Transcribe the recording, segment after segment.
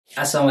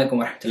Assalamualaikum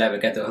warahmatullahi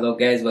wabarakatuh. Hello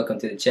guys, welcome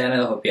to the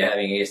channel. Hope you're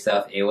having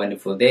yourself a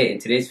wonderful day. In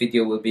today's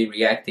video, we'll be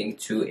reacting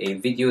to a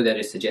video that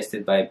is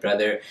suggested by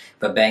brother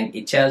Babang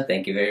Ichal.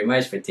 Thank you very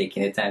much for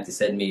taking the time to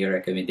send me your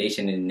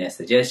recommendation and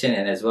suggestion.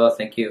 And as well,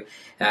 thank you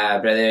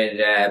brother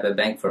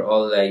Babang for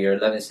all your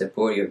love and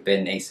support. You've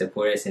been a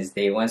supporter since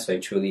day one, so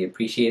I truly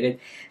appreciate it.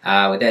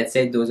 With that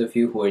said, those of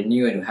you who are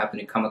new and who happen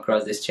to come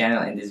across this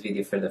channel and this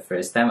video for the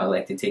first time, I'd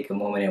like to take a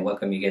moment and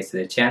welcome you guys to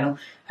the channel.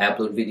 I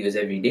upload videos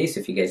every day,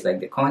 so if you guys like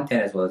the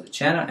content as well as the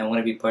channel and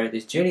want to be part of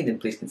this journey, then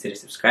please consider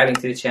subscribing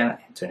to the channel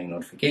and turning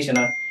notification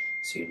on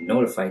so you're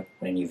notified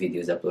when a new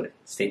video is uploaded.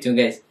 Stay tuned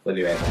guys, we'll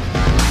be right back.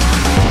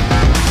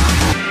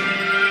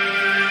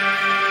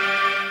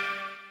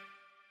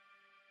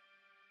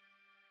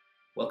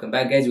 Welcome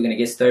back guys, we're going to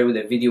get started with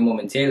the video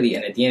momentarily,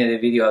 and at the end of the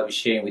video I'll be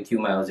sharing with you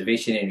my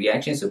observation and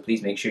reaction, so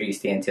please make sure you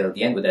stay until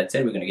the end. With that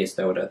said, we're going to get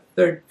started with our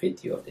third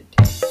video of the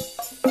day.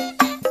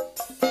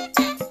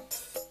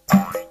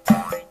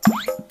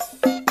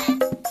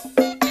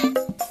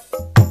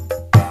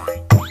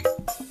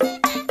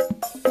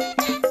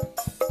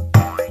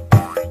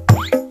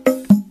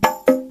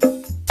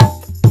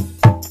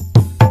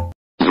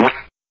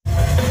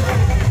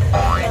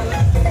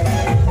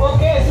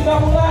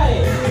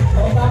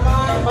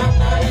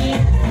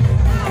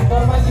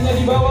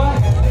 Di bawah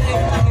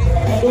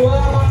kedua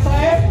Bang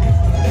Saeb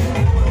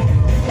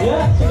ya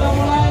sudah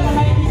mulai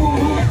menaiki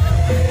bumbu.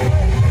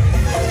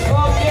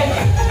 Oke,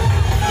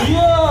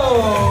 yo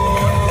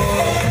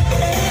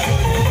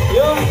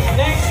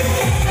next.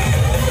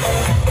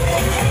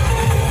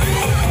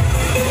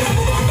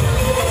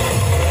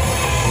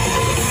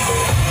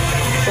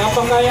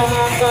 Siapakah yang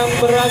akan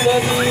berada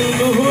di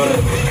luhur?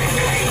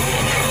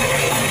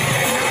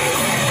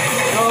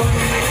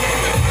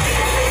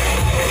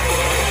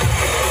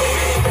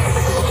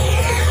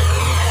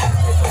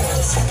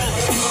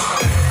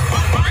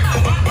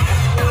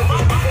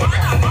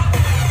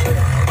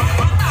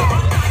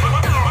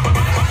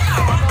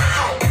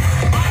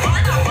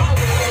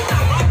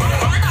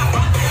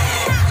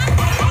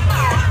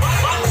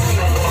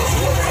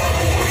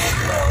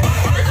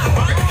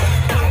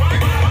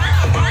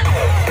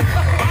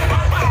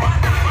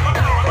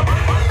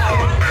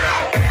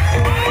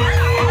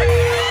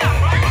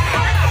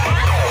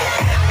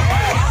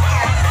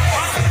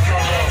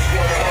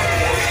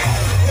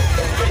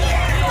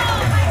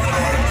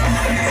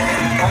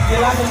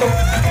 Panggilan untuk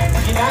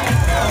Pinang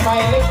sama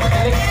Elik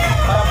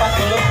merapat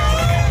dulu.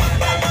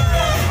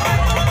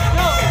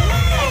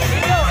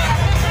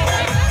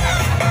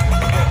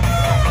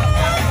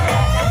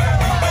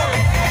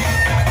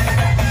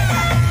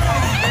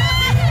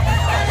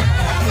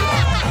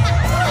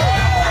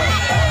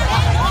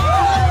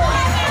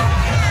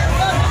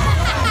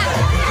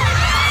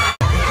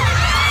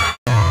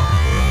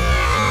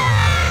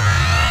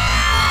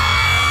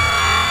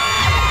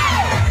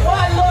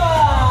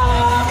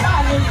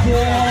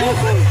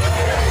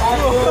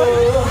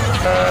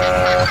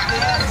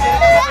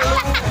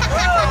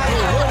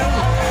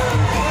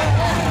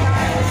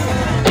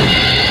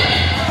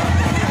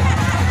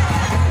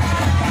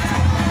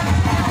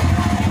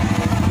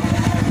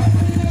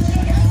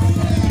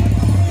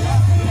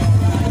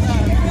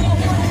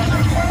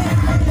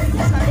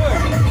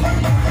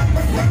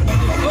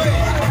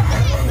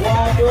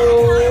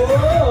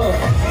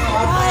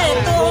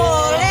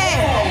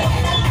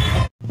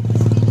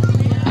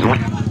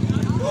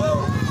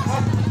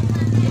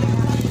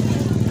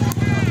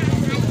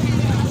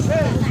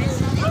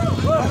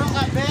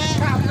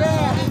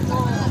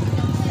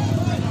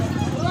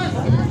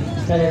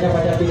 Kayaknya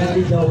pada pinang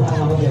di jauh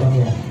amat ya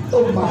bang ya.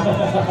 Tumpah.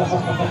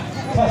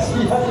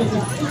 Kasihan ini.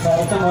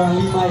 Saya orang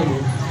 5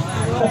 ini.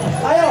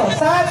 Ayo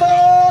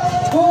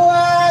 1, 2,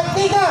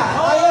 3.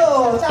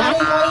 Ayo cari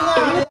koinnya,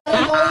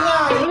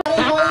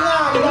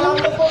 di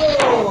dalam tepung.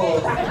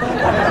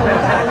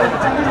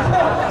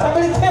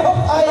 Sambil ditiup.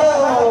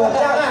 Ayo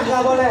jangan,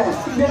 nggak boleh.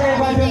 Biar kayak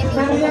baju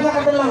nantinya nggak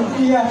kebelang.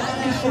 Iya,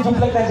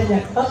 jeblek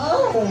tadinya.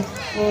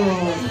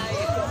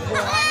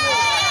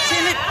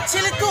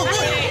 Silit kok.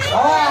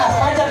 Awas,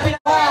 panjat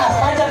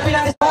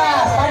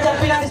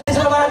pinang di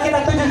sebelah barat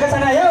kita tuju ke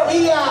sana. Yuk.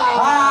 Iya.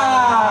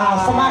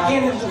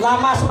 Semakin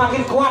lama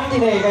semakin kuat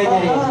ini kayaknya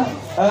nih.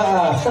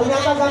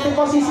 Ternyata ganti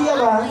posisi ya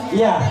bang.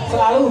 Iya,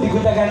 selalu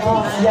digunakan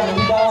yang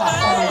di bawah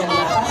sama yang di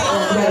atas.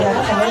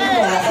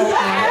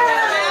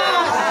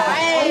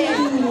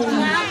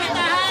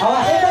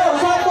 Awas itu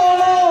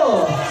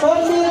 10,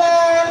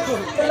 9,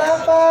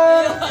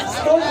 8,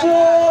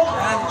 7,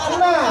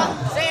 6,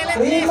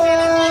 5,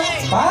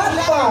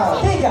 4,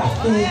 3,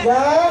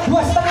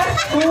 2 setengah,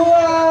 2,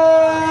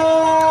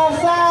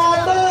 1,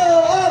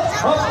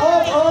 up.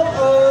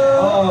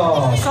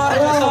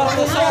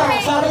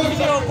 Sorry.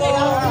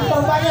 Yang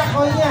terbanyak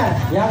koinnya.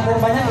 Yang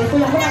terbanyak itu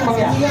yang menang bang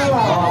ya? Iya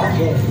lah.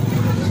 Oke.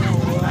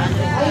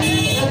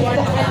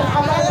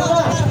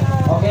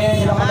 Oke,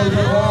 kita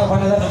menuju ke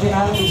Banten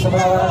Pinang di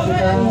sebelah barat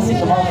kita.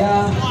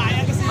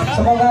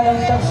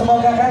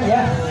 Semoga kan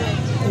ya.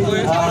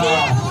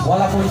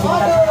 walaupun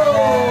singkat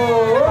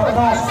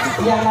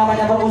yang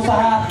namanya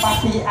berusaha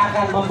pasti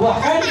akan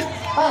membuahkan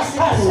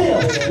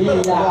hasil.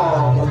 Iya,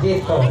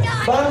 begitu.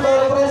 Bang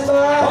baru press.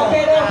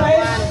 Oke deh,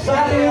 guys.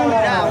 Saat ini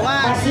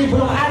masih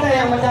belum ada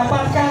yang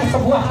mendapatkan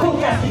sebuah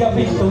kulkas 3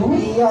 pintu.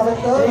 Iya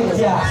betul.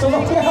 Iya,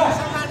 semoga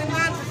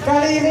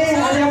kali ini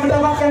ada yang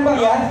mendapatkan bang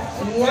ya.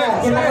 Iya.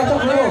 Kita kocok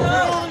dulu.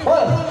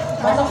 Pol,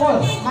 kocok pol.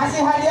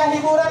 Masih hadiah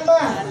hiburan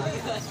bang.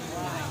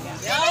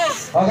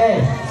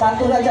 Oke,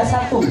 satu aja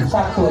satu.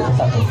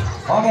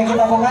 Oke,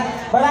 kita buka.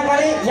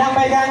 Barangkali yang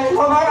pegang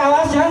nomor,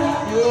 awas ya.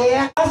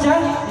 Iya. Awas ya.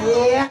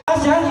 Iya.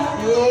 Awas ya.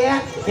 Iya.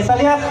 Kita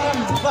lihat.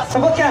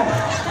 Sebutkan.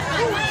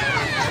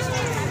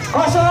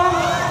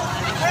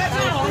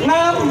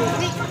 0665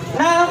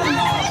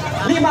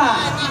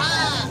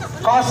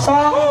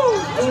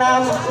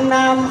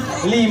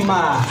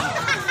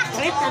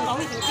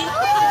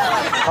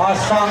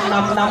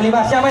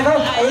 0665 siapa itu?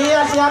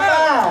 Iya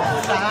siapa?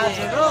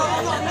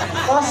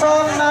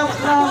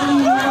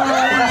 0665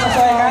 kita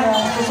sesuaikan?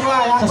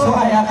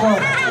 Sesuai aku.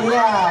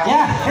 Iya.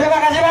 Ya, terima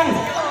kasih bang.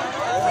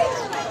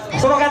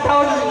 Semoga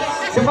tahun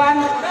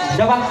depan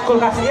dapat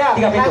kulkas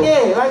 3 pintu.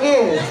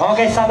 Lagi.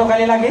 Oke, satu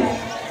kali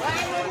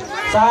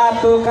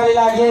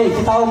lagi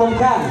kita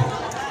umumkan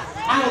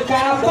angka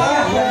apa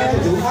yang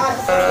dituju.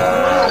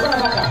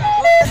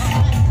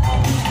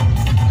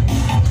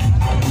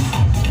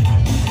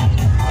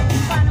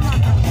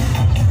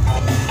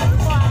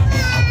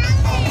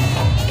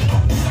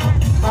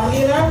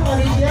 Panggilan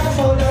panitia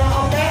saudara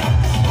Oke,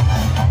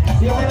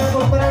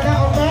 dimanapun berada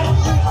Oke,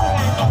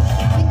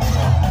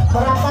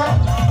 berapa?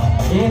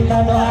 Kita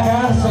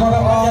doakan semoga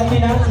Panjat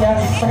Pinang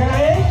yang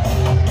sekali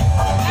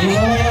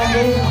dimulai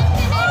lagi,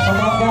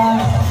 semoga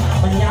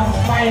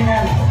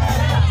menyampaikan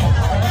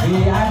di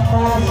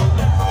atas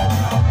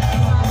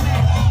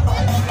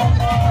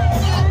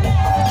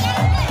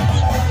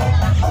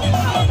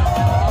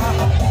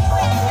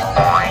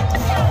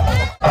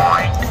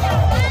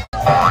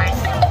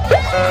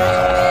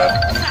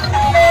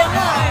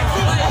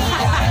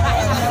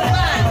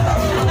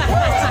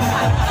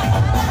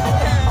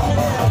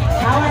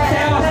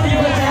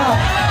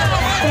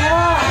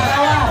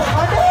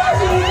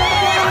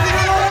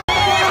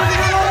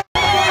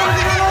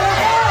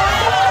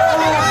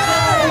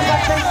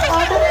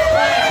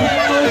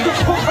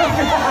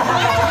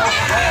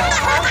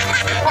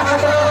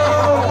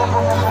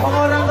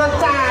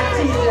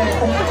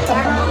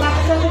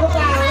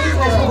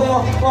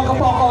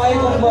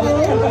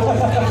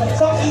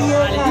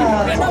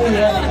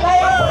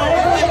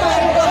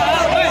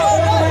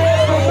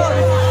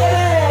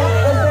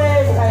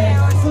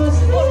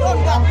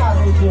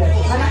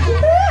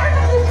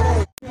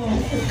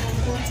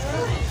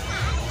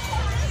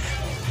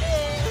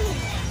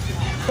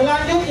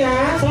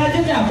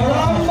selanjutnya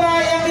lomba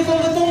yang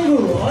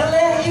ditunggu-tunggu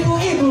oleh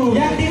ibu-ibu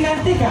yang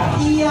dinantikan.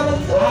 Iya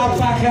betul.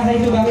 Apakah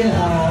itu Bang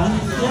Ilham?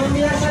 Yang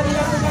biasa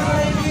dilakukan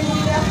oleh ibu-ibu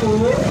di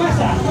dapur.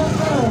 Masak?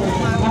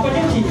 Apa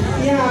nyuci?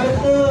 Iya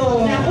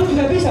betul. Nyapu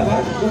juga bisa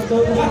Bang?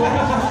 Betul.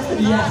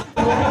 Iya.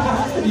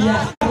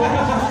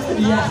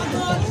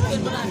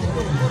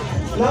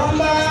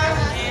 Lomba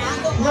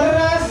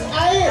meras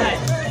air.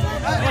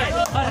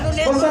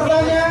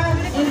 Pesertanya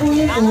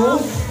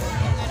ibu-ibu.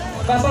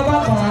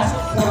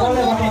 Bapak-bapak, nggak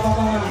boleh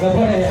bapak-bapak, nggak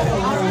boleh ya.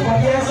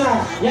 Nggak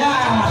biasa. Ya,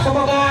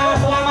 semoga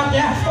selamat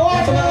ya.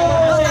 Semoga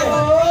berhasil.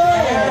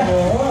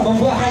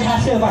 Membuahkan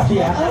hasil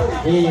pasti ya.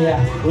 Iya,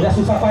 udah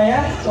susah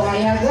payah.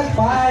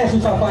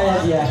 Susah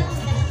payah dia.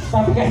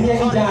 Tapi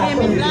kayaknya ini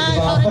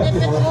jatuh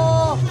gitu.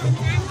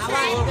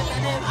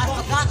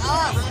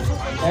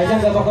 Kayaknya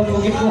nggak bakal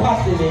mungkin kuat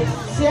ini.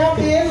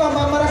 Siapin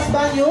lomba meras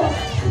banyu.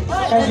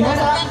 Kayak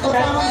gimana?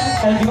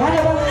 Kayak gimana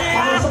bang?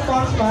 Pakai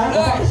spons bang.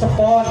 Pakai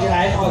spons,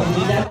 kirain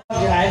gininya.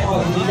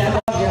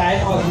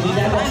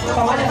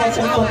 Samanya kayak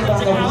cemput bang,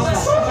 nggak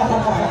bisa.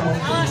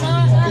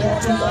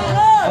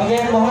 Oke,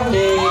 mohon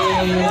di.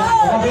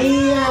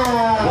 Iya.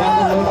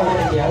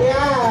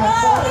 Ya,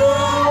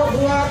 1,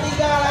 2,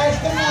 3, les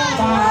kena.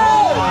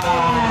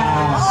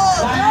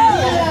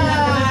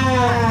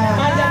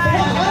 Panjat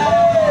pinang.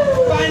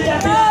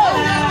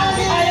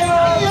 Ayo.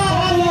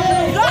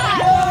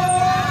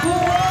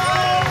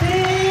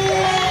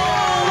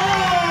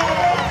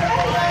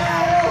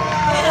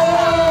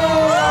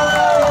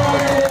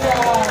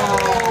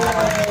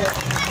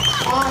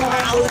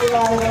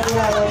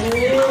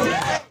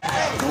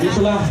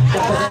 Itulah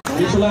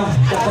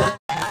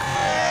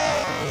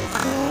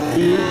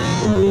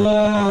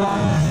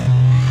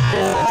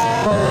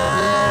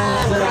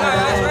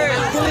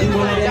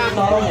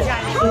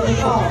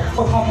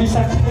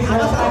penghabisan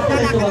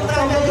sampai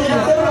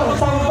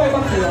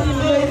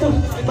itu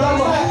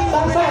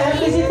bangsa ya,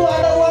 di situ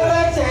ada uang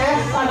receh,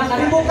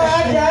 dibuka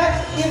aja,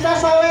 kita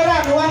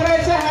saweran, uang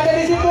receh ada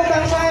di situ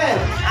bangsa ya,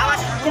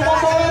 kita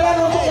saweran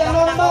untuk yang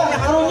nonton,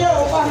 harunya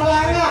upah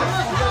melangah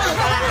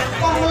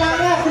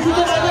di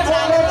situ banyak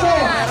uang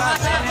receh,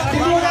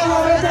 dibuka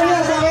uang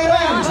recehnya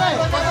saweran,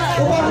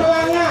 upah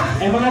melangah.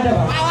 Emang ada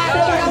bang?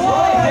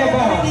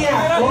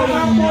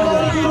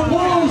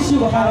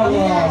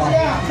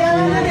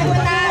 Jangan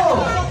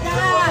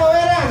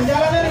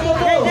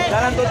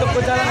Jangan tutup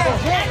ke jalan kok.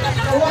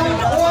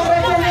 Uang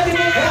rekennya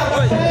dibuka.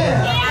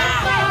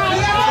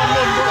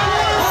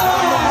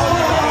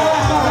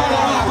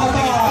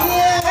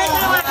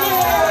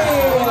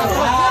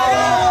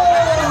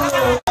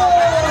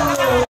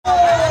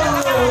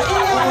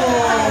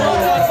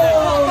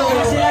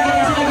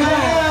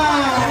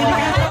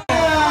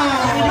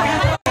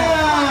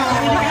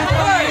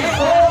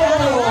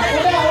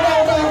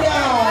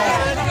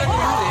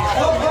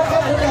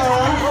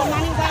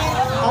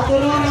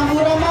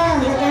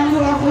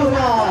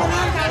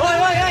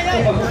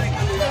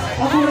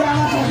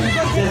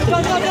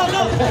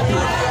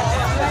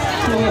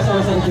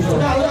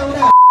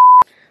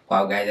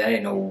 Wow, guys, I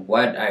didn't know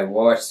what I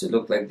watched. It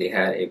looked like they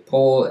had a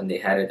pole and they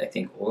had it, I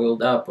think,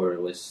 oiled up, or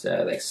it was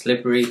like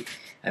slippery,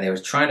 and they were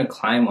trying to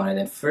climb on it.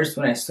 And first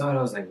when I saw it,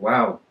 I was like,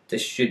 wow,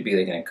 this should be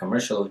like in a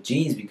commercial of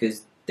jeans,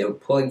 because they were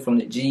pulling from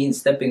the jeans,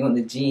 stepping on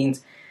the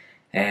jeans.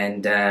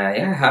 And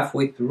yeah,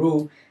 halfway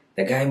through,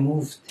 the guy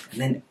moved and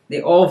then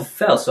they all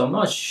fell. So I'm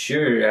not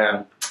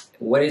sure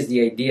what is the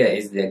idea.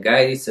 Is the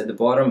guys at the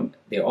bottom,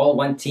 they're all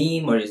one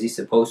team, or is he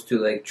supposed to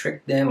like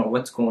trick them, or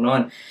what's going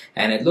on?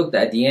 And it looked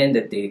at the end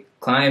that they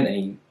climbed and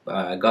he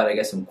got, I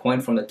guess, some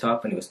coin from the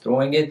top and he was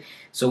throwing it.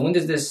 So when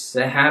does this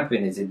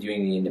happen? Is it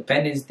during the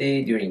Independence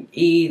Day, during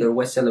Eid, or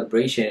what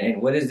celebration?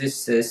 And what does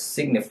this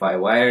signify?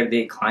 Why are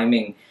they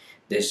climbing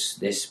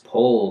this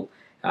pole?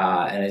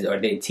 And are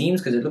they teams?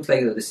 Because it looks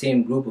like they're the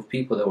same group of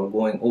people that were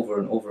going over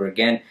and over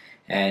again.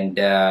 And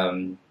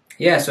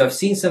yeah, so I've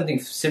seen something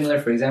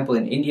similar, for example,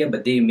 in India,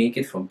 but they make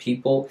it from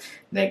people.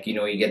 Like, you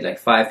know, you get like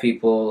 5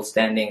 people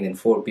standing, then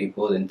 4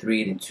 people, then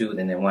 3, then 2,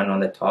 then 1 on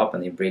the top,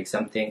 and they break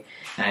something.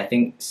 And I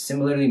think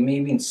similarly,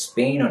 maybe in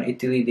Spain or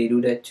Italy, they do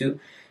that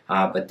too.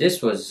 But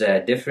this was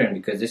different,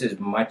 because this is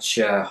much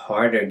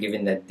harder,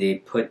 given that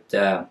they put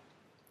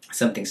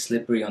something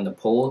slippery on the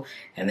pole,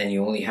 and then you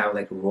only have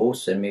like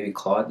ropes and maybe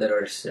cloth that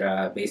are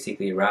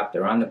basically wrapped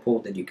around the pole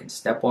that you can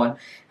step on.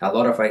 A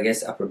lot of, I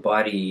guess, upper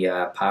body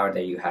power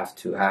that you have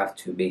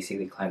to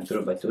basically climb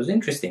through. But it was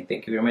interesting.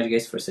 Thank you very much,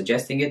 guys, for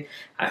suggesting it.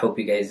 I hope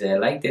you guys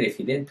liked it. If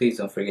you did, please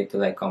don't forget to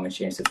like, comment,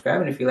 share, and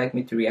subscribe. And if you'd like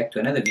me to react to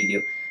another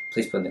video,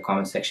 please put in the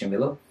comment section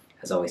below.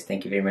 As always,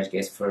 thank you very much,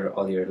 guys, for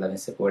all your love and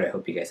support. I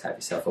hope you guys have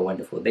yourself a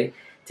wonderful day.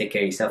 Take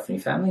care of yourself and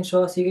your family.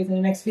 Inshallah, I'll see you guys in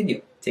the next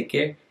video. Take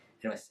care.